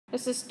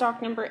This is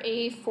stock number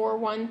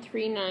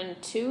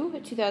A41392,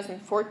 a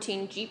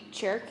 2014 Jeep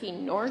Cherokee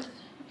North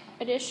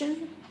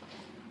Edition.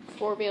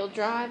 Four-wheel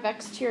drive,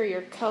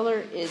 exterior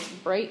color is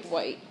bright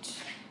white.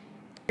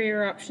 For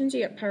your options,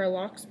 you get power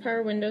locks,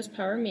 power windows,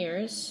 power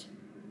mirrors,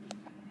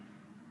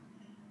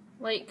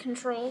 light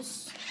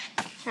controls,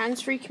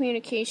 hands-free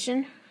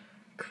communication,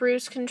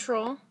 cruise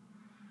control,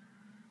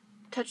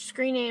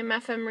 touchscreen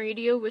AM/FM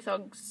radio with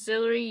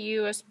auxiliary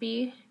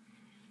USB,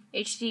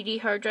 HDD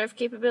hard drive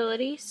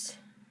capabilities,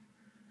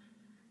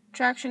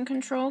 traction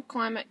control,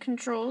 climate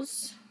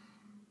controls,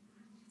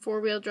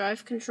 four-wheel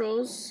drive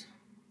controls.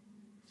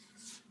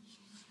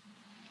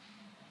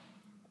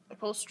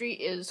 Upholstery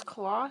is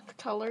cloth,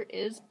 color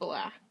is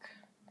black.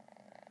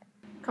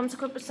 Comes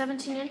equipped with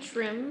 17-inch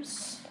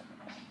rims,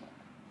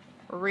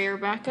 rear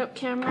backup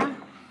camera,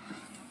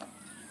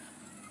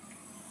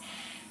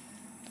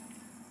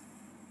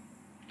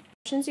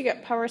 you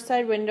got power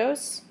side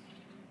windows,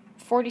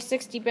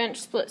 40/60 bench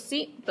split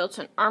seat,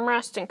 built-in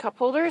armrest and cup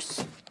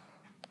holders.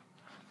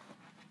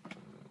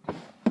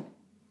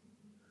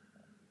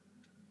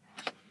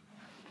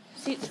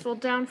 Seats fold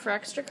down for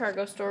extra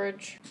cargo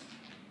storage.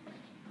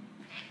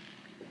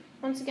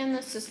 Once again,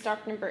 this is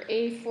stock number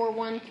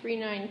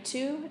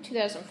A41392,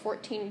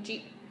 2014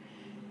 Jeep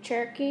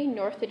Cherokee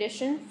North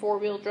Edition,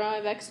 four-wheel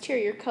drive,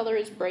 exterior color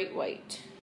is bright white.